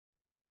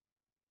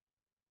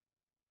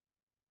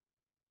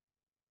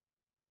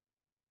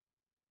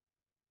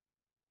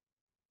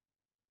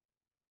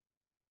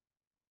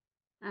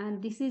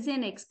And this is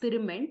an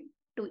experiment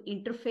to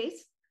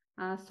interface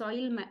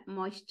soil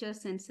moisture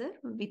sensor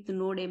with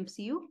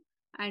Nodemcu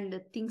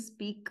and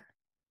Thingspeak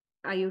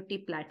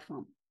IoT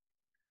platform.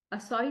 A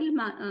soil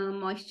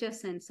moisture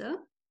sensor,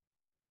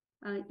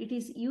 it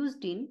is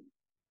used in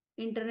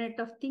Internet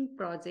of Things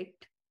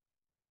project,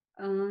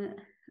 and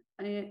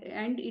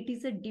it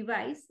is a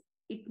device.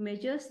 It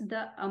measures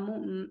the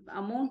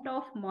amount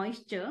of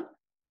moisture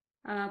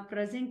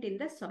present in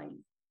the soil.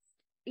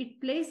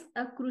 It plays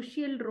a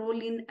crucial role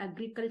in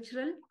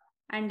agricultural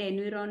and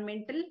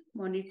environmental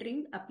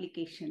monitoring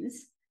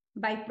applications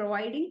by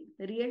providing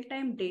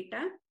real-time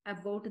data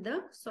about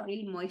the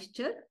soil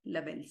moisture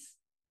levels.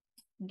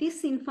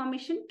 This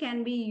information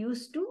can be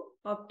used to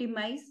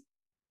optimize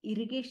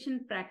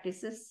irrigation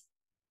practices,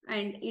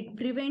 and it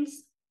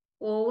prevents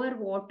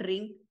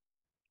overwatering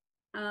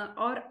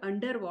or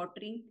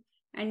underwatering,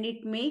 and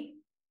it makes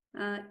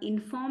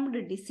informed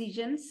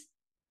decisions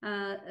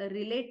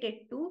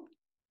related to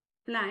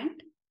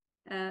plant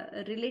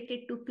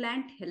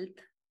health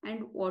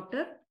and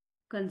water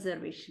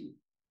conservation.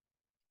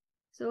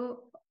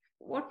 So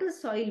what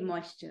is soil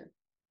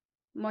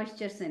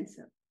moisture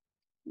sensor?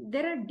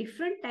 There are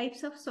different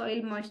types of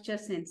soil moisture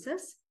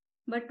sensors,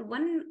 but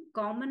one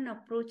common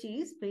approach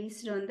is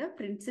based on the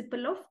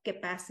principle of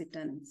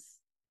capacitance.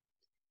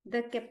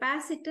 The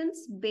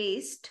capacitance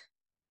based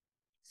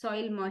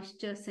soil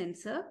moisture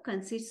sensor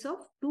consists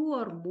of 2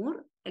 or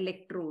more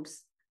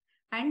electrodes,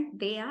 and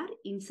they are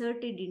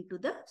inserted into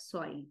the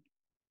soil.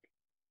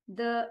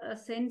 The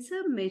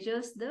sensor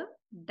measures the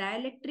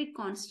dielectric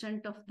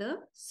constant of the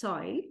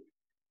soil,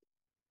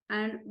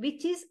 and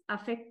which is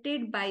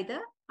affected by the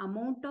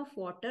amount of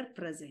water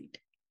present.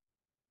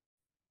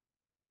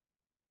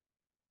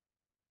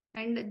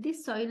 And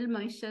this soil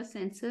moisture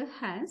sensor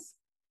has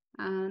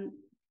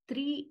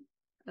 3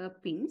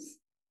 pins.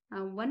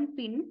 One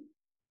pin,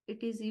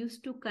 it is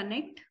used to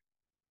connect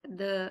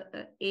the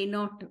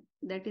A0,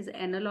 that is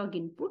analog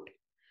input,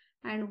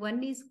 and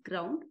one is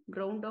ground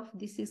of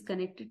this is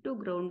connected to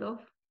ground of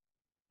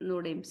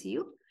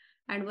Nodemcu,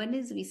 and one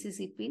is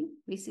VCC pin,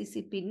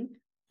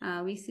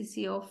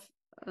 VCC of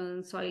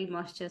soil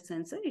moisture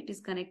sensor, it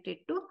is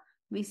connected to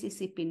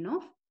VCC pin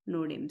of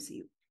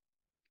Nodemcu.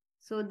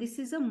 So this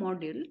is a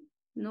module.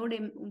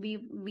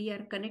 We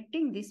are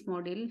connecting this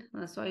module,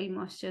 soil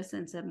moisture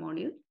sensor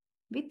module,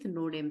 with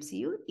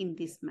Nodemcu in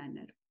this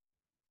manner.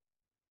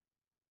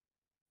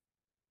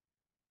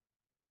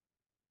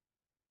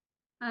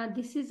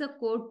 This is a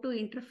code to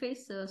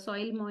interface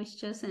soil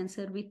moisture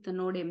sensor with the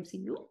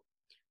Nodemcu.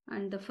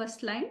 And the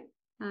first line,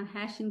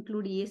 hash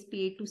include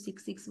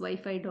ESP8266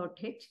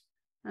 Wi-Fi.h.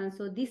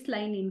 So this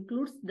line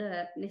includes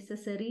the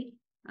necessary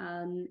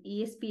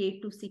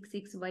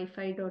ESP8266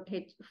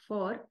 Wi-Fi.h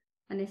for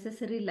a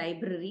necessary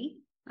library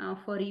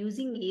for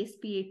using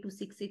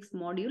ESP8266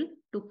 module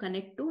to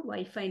connect to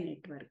Wi-Fi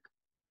network.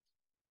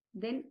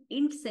 Then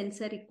int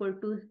sensor equal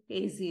to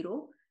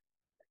A0.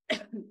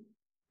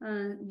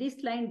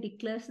 This line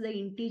declares the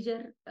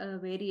integer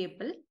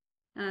variable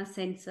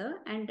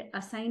sensor and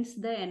assigns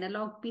the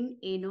analog pin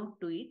A0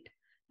 to it.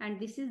 And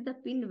this is the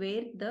pin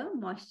where the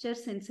moisture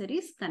sensor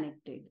is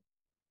connected.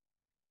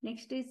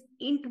 Next is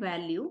int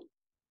value.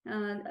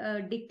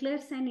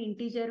 Declares an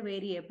integer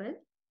variable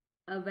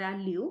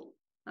value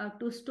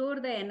to store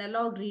the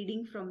analog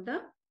reading from the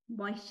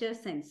moisture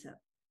sensor.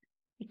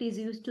 It is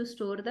used to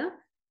store the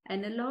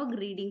analog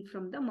reading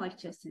from the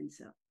moisture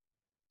sensor.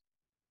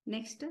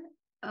 Next,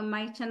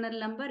 my channel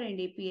number and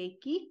API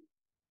key.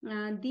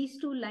 These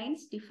 2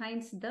 lines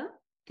defines the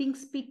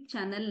Thingspeak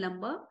channel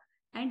number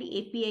and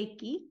API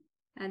key,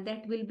 and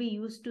that will be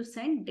used to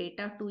send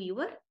data to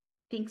your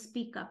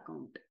Thingspeak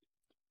account.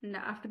 And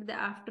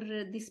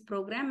after this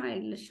program, I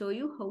will show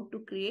you how to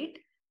create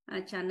a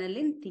channel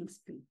in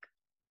Thingspeak.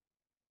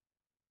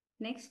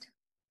 Next,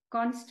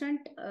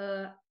 constant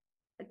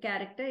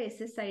character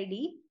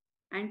SSID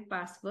and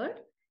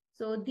password.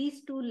 So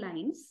these 2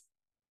 lines,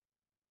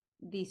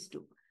 these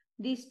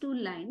two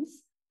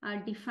lines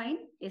define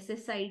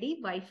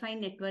SSID, Wi-Fi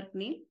network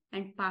name,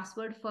 and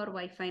password for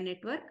Wi-Fi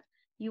network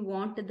you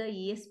want the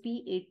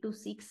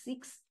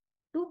ESP8266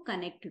 to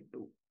connect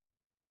to.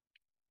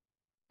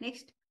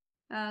 Next,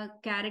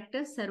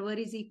 character server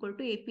is equal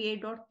to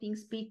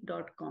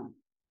api.thingspeak.com.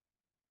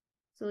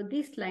 So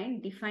this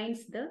line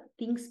defines the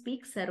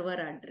Thingspeak server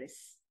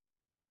address.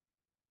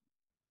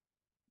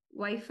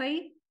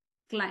 Wi-Fi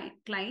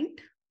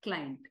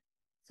client.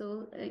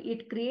 So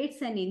it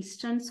creates an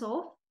instance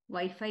of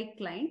Wi-Fi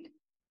client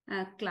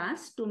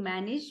class to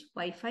manage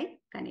Wi-Fi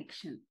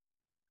connection.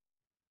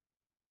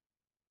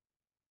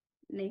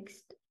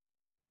 Next,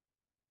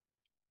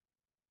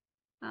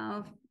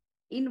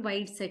 in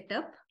wide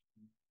setup,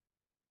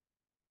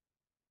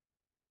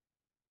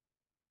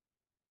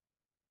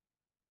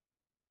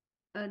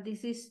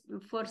 this is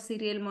for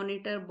serial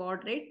monitor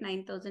baud rate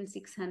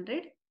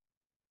 9600,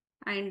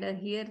 and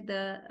here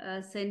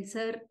the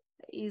sensor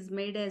is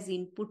made as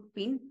input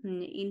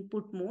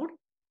mode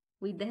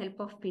with the help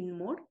of pin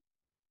mode.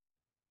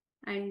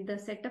 And the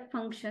setup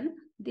function,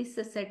 this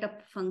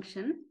setup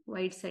function,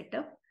 wide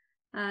setup,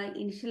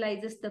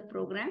 initializes the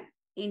program,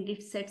 and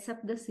it sets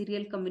up the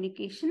serial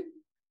communication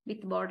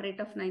with baud rate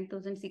of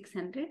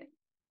 9600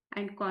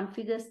 and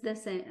configures the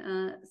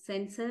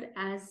sensor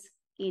as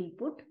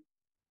input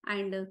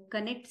and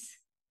connects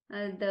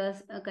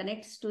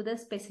to the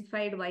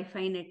specified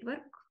Wi-Fi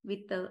network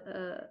with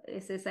the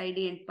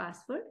SSID and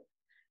password,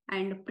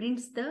 and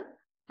prints the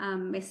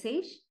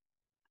message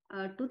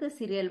to the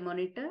serial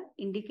monitor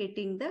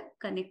indicating the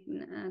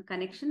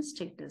connection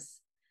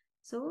status.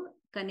 So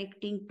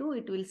connecting to,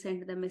 it will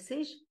send the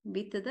message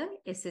with the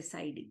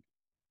SSID.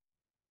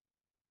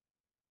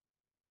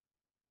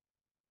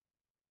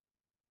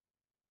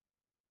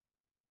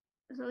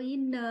 So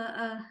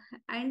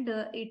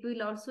it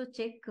will also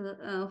check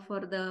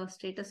for the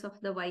status of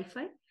the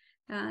Wi-Fi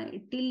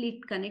till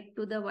it connect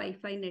to the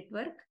Wi-Fi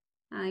network.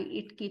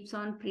 It keeps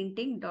on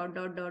printing ...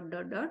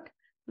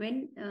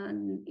 When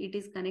it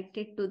is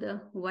connected to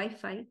the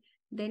Wi-Fi,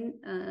 then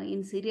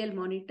in serial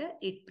monitor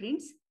it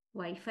prints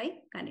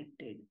Wi-Fi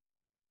connected.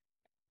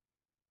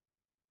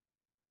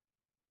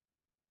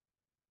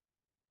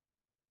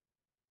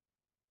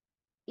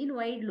 In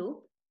wide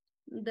loop,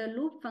 the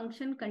loop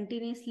function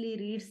continuously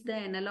reads the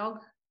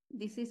analog.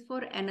 This is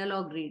for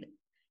analog read.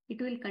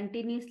 It will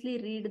continuously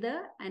read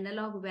the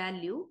analog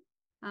value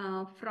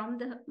from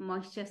the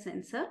moisture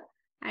sensor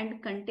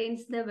and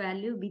contains the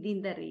value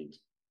within the range.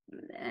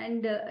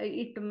 And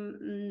it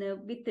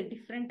with a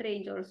different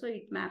range also,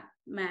 it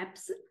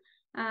maps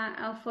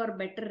for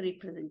better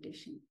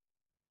representation.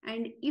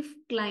 And if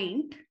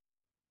client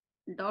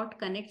dot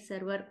connect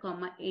server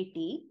comma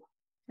 80,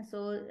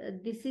 so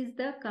this is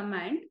the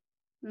command.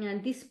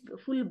 This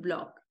full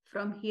block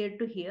from here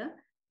to here,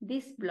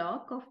 this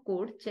block of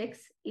code checks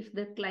if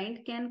the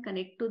client can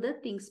connect to the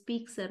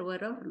Thingspeak server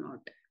or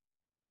not.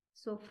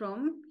 So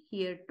from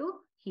here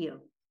to here,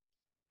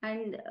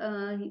 and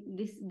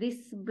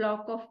this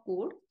block of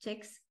code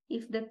checks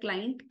if the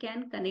client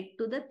can connect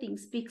to the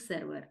Thingspeak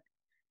server.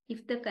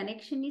 If the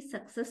connection is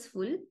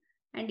successful,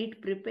 and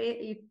it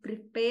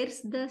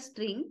prepares the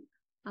string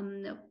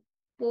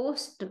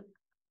post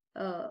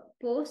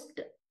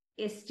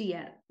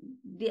str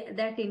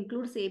that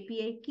includes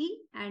API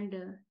key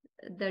and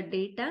the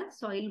data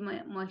soil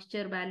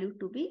moisture value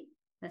to be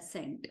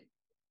sent.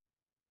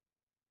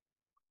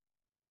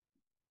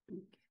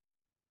 Okay.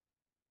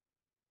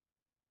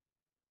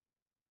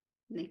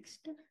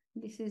 Next,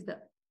 this is the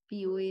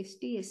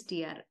POST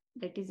str,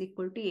 that is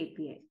equal to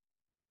API.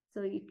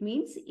 So it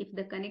means if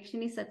the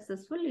connection is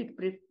successful, it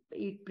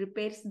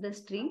prepares the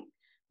string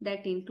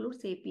that includes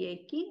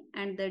API key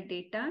and the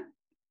data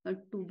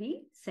to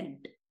be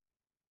sent.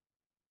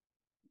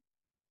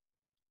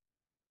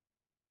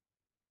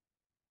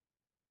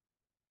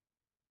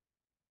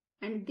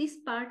 And this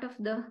part of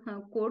the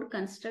code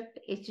construct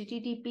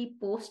HTTP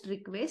post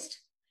request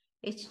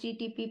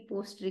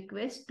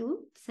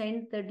to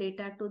send the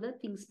data to the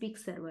Thingspeak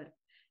server.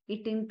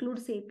 It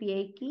includes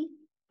API key,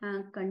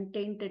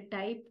 content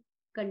type,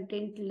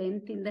 content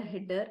length in the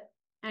header,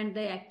 and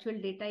the actual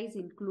data is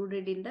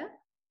included in the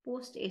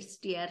post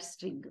str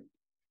string.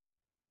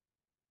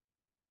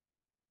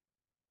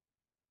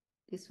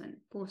 This one,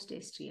 post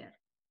str.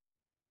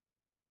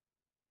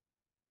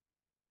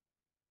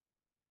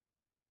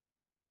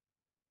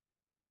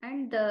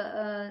 And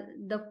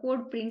the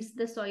code prints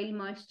the soil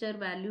moisture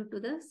value to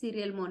the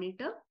serial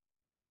monitor.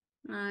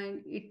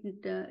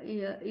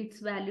 Its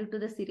value to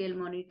the serial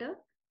monitor,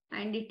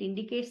 and it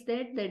indicates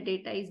that the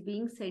data is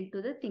being sent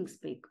to the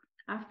Thingspeak.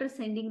 After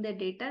sending the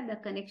data, the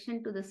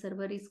connection to the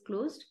server is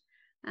closed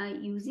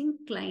using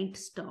client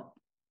stop.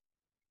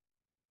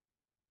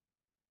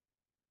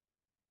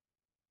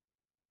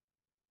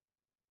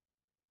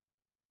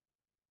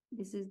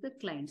 This is the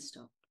client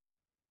stop.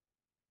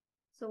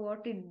 So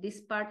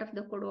this part of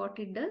the code, what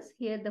it does,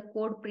 here the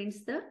code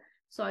prints the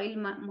soil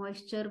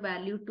moisture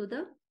value to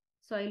the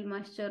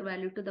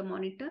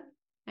monitor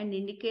and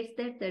indicates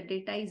that the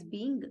data is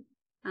being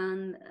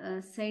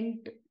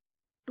sent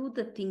to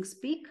the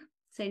Thingspeak,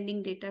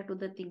 sending data to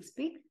the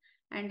Thingspeak.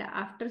 And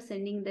after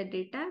sending the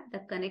data, the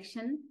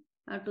connection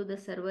to the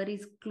server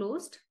is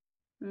closed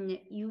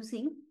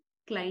using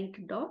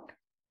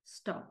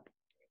client.stop.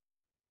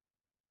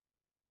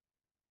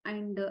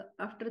 And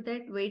after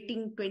that,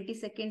 waiting 20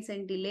 seconds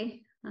and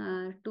delay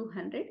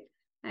 200.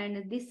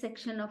 And this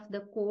section of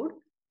the code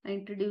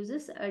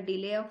introduces a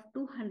delay of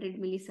 200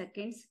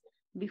 milliseconds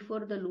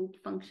before the loop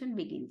function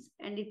begins.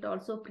 And it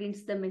also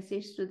prints the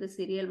message to the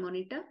serial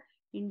monitor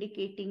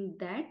indicating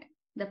that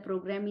the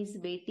program is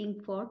waiting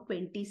for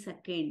 20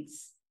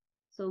 seconds.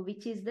 So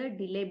which is the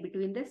delay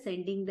between the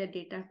sending the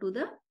data to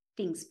the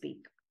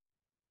Thingspeak.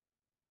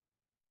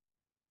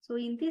 So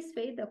in this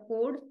way, the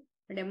code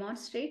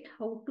demonstrate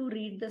how to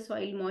read the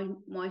soil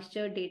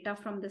moisture data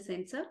from the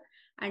sensor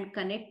and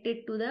connect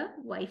it to the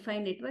Wi-Fi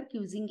network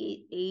using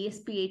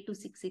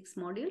ASP8266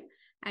 module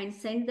and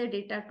send the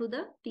data to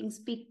the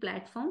Thingspeak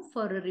platform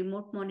for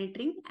remote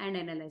monitoring and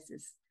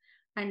analysis.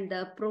 And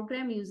the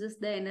program uses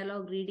the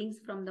analog readings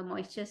from the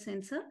moisture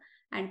sensor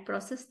and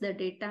process the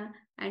data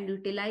and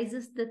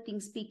utilizes the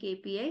Thingspeak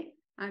API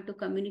to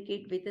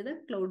communicate with the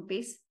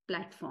cloud-based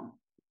platform.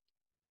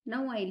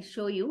 Now I'll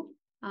show you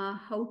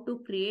how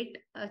to create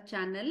a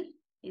channel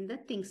in the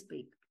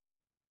Thingspeak.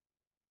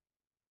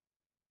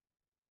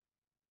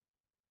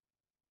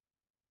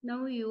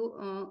 Now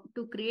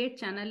to create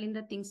channel in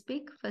the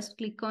Thingspeak, first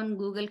click on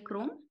Google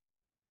Chrome.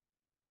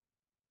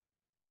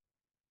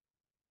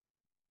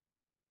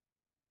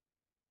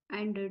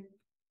 And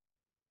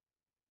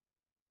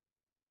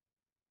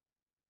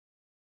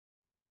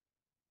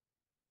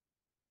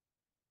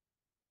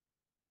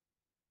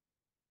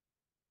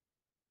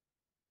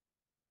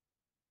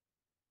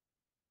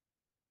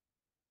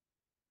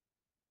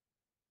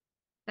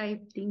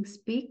type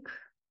Thingspeak.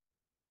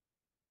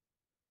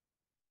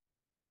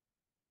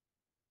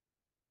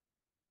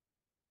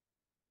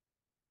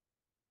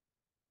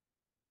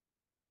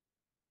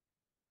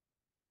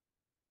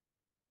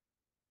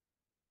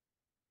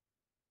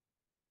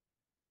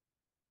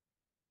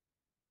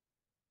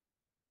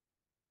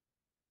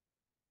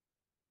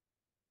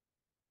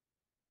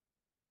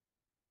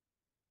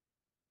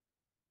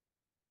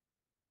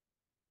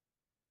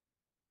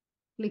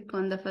 Click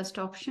on the first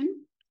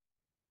option.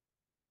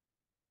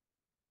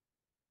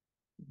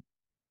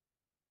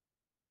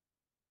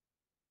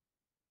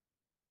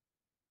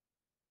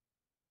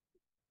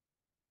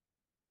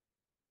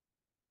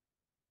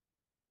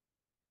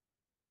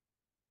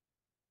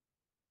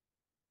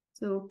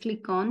 So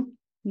click on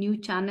new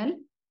channel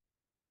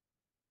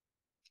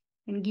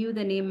and give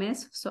the name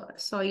as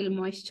soil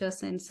moisture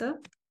sensor.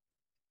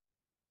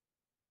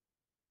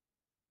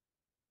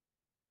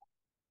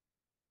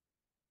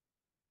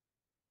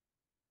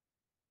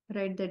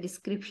 Write the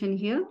description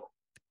here.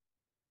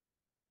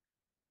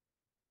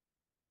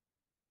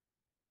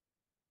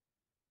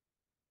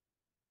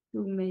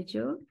 To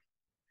measure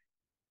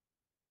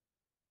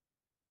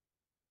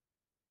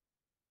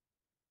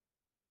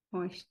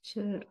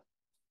moisture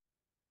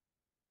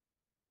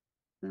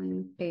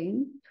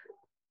content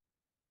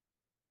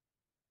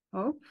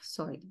of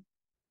soil.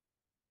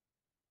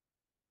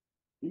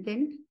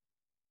 Then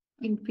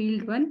in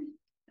field 1,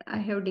 I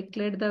have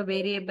declared the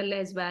variable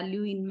as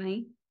value in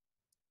my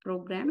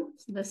program.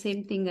 So the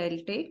same thing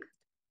I'll take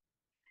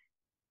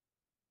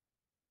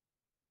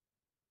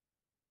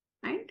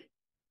and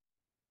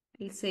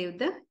I'll save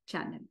the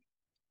channel.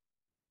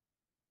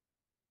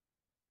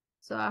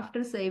 So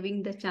after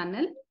saving the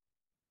channel,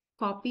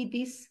 copy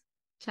this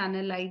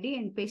channel ID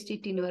and paste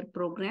it in your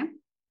program,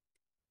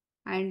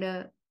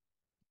 and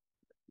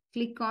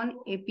click on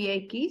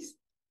API keys.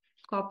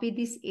 Copy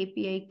this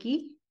API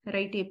key,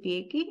 write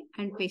API key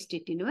and paste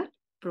it in your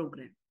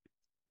program.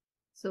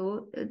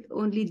 So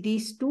only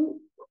these two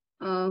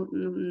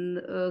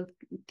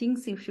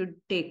things you should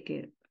take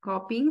care.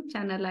 Copying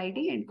channel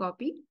ID and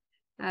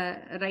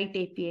write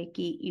API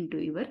key into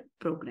your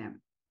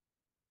program.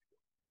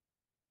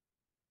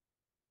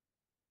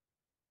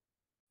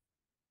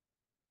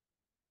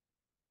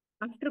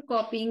 After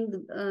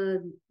copying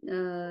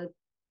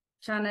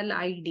channel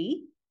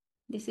ID,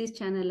 this is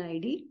channel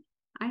ID,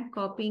 and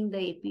copying the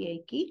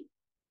API key,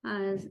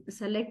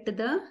 select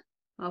the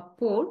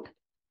port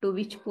to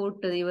which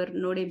port your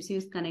Nodemcu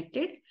is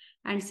connected,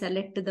 and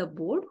select the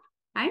board,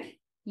 and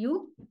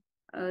you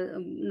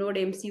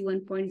Nodemcu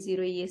 1.0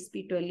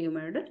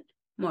 ESP12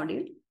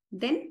 module.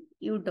 Then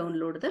you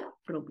download the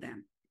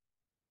program.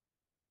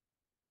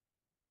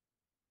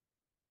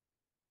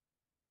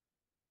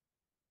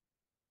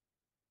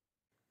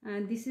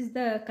 This is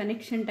the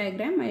connection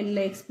diagram. I'll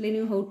explain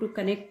you how to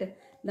connect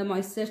the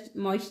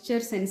moisture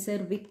sensor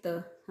with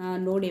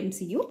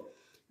Nodemcu.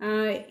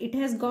 It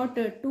has got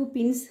 2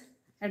 pins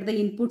at the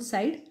input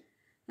side.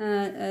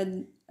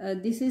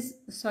 This is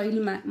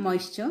soil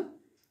moisture.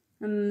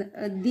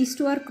 These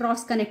two are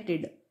cross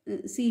connected.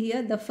 See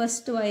here, the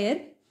first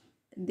wire,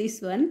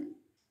 this one.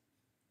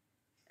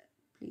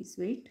 Please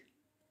wait.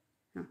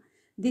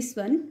 This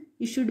one,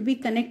 you should be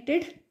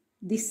connected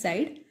this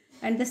side,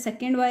 and the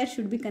second wire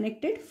should be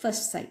connected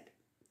first side.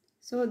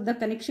 So the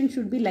connection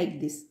should be like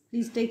this.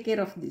 Please take care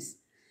of this.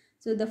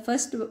 So the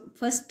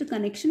first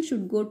connection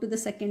should go to the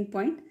second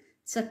point.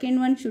 Second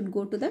one should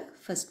go to the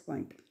first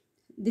point.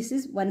 This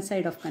is one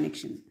side of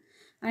connection.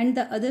 And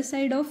the other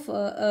side of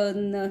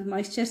the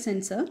moisture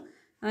sensor,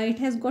 it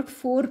has got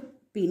 4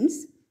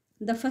 pins.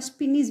 The first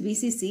pin is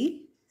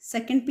VCC,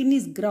 second pin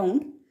is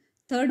ground,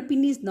 third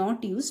pin is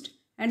not used,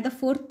 and the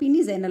 4th pin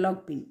is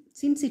analog pin.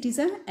 Since it is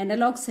an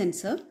analog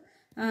sensor,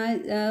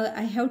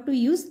 I have to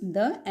use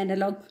the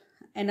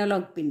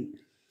analog pin.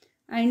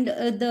 And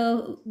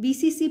the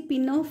VCC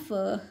pin of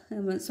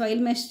soil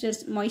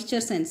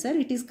moisture sensor,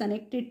 it is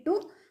connected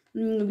to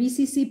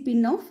VCC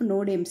pin of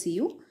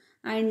Nodemcu,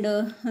 and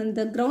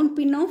the ground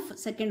pin of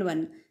second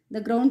one,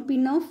 the ground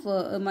pin of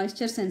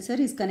moisture sensor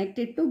is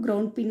connected to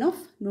ground pin of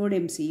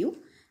Nodemcu,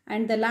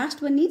 and the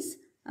last one is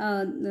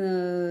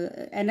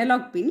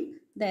analog pin.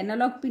 The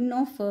analog pin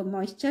of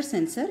moisture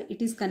sensor,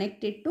 it is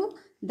connected to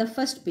the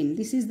first pin.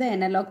 This is the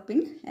analog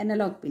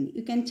pin.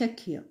 You can check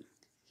here.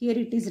 Here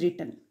it is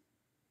written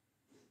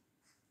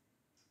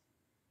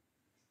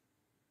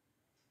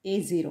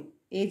A0.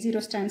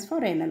 A0 stands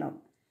for analog.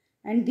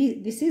 And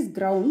this is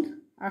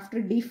ground.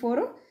 After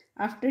D4,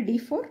 After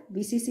D4,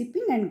 VCC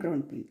pin and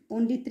ground pin.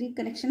 Only 3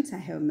 connections I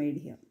have made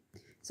here.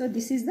 So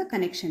this is the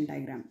connection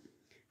diagram.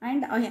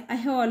 And I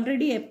have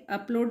already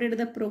uploaded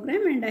the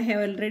program and I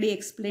have already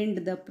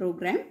explained the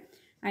program.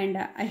 And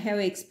I have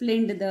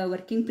explained the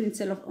working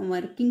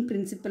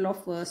principle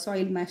of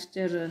soil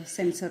moisture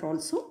sensor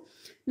also.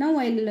 Now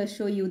I will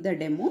show you the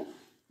demo.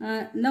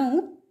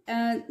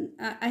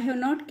 I have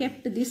not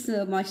kept this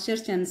moisture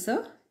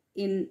sensor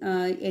in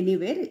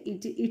anywhere.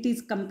 It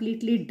is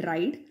completely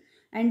dried,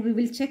 and we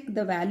will check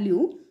the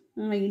value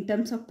in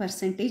terms of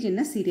percentage in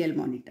a serial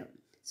monitor.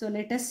 So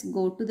let us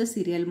go to the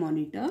serial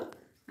monitor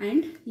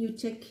and you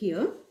check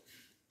here.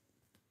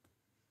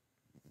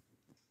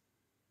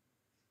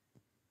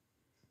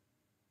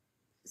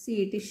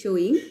 See, it is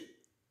showing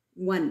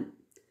 1.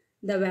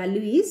 The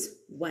value is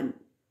 1.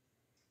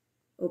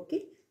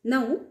 Okay.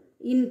 Now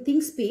in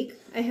Thingspeak,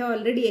 I have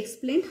already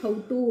explained how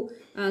to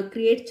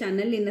create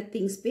channel in a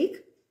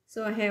Thingspeak.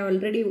 So I have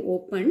already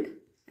opened.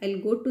 I'll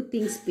go to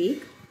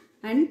Thingspeak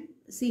and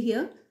see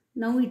here.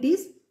 Now it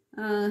is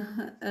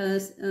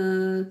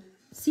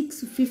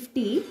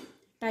 6:50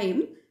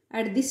 time.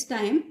 At this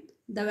time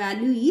the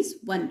value is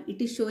 1.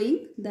 It is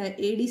showing the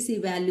ADC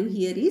value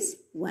here is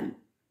 1.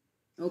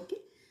 Okay.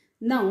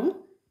 Now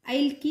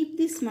I'll keep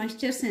this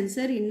moisture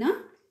sensor in a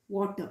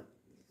water.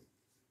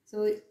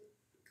 So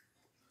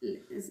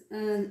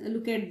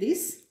look at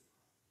this.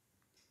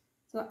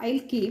 So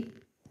I'll keep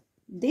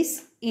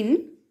this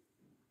in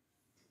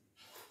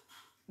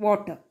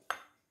water.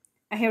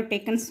 I have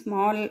taken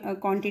small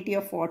quantity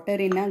of water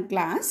in a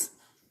glass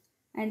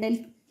and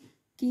I'll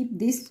keep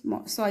this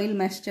soil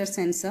moisture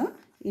sensor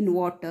in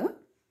water,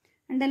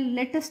 and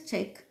let us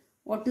check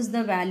what is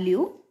the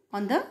value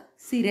on the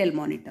serial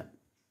monitor.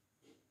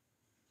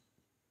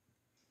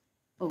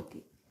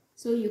 Okay,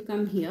 so you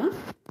come here.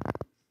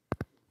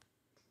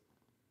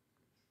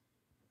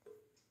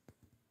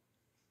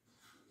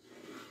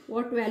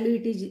 What value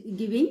it is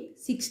giving?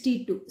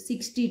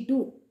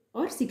 62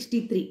 or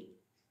 63.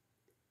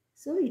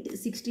 So it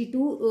is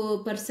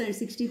 62%,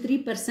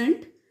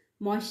 63%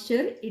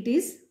 moisture it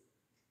is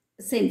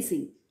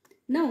sensing.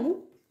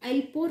 Now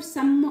I'll pour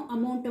some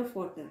amount of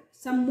water,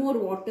 some more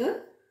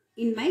water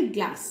in my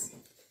glass.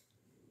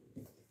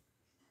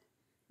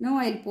 Now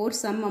I'll pour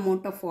some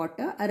amount of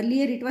water.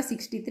 Earlier it was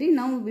 63,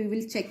 now we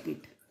will check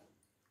it.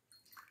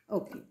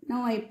 Okay,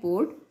 now I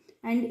poured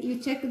and you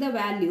check the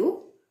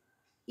value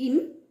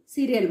in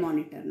serial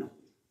monitor now.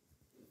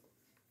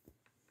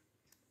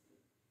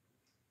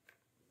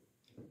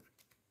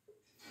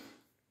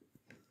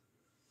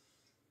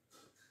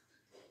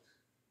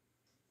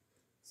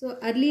 So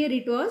earlier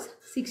it was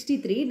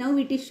 63, now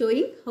it is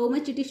showing, how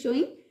much it is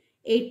showing?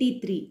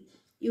 83.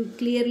 You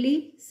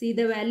clearly see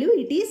the value,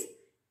 it is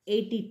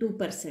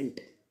 82%.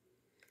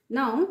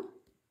 Now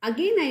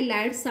again I'll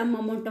add some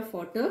amount of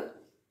water.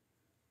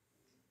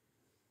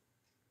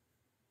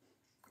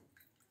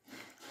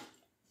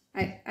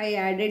 I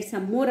added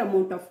some more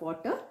amount of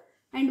water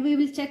and we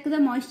will check the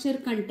moisture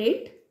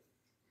content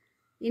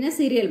in a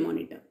serial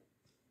monitor.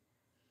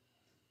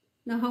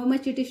 Now how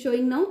much it is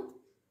showing now?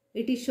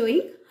 It is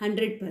showing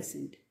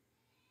 100%.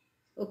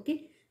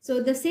 Okay.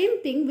 So the same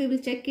thing we will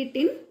check it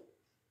in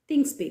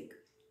Thingspeak.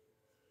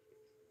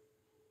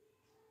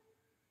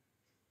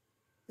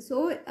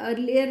 So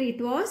earlier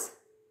it was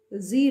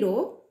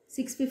 0,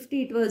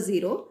 650 it was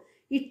 0.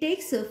 It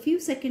takes a few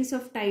seconds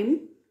of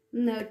time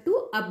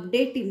to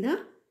update in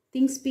the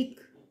Thingspeak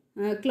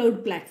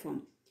cloud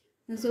platform.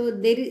 So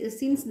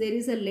since there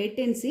is a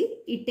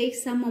latency, it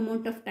takes some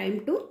amount of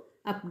time to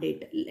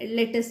update.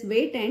 Let us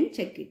wait and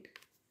check it.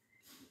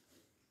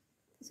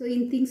 So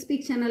in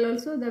Thingspeak channel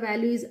also the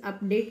value is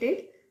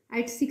updated.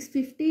 At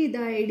 650 the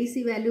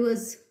ADC value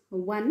was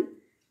 1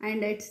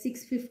 and at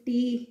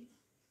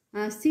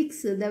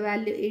 656 the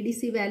value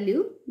ADC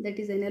value, that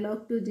is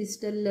analog to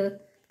digital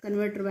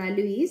converter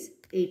value, is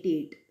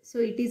 88. So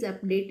it is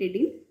updated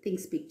in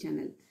Thingspeak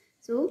channel.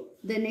 So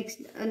the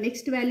next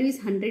value is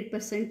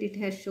 100% it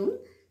has shown.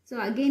 So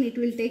again it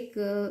will take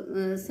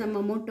some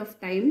amount of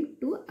time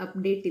to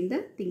update in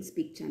the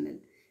Thingspeak channel.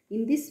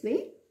 In this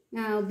way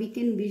we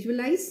can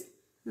visualize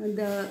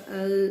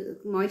the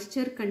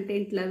moisture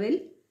content level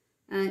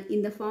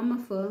in the form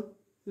of a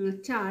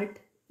chart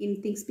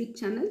in Thingspeak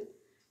channel.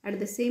 At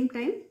the same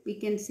time we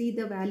can see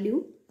the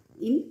value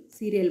in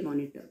serial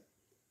monitor.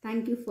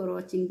 Thank you for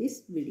watching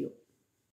this video.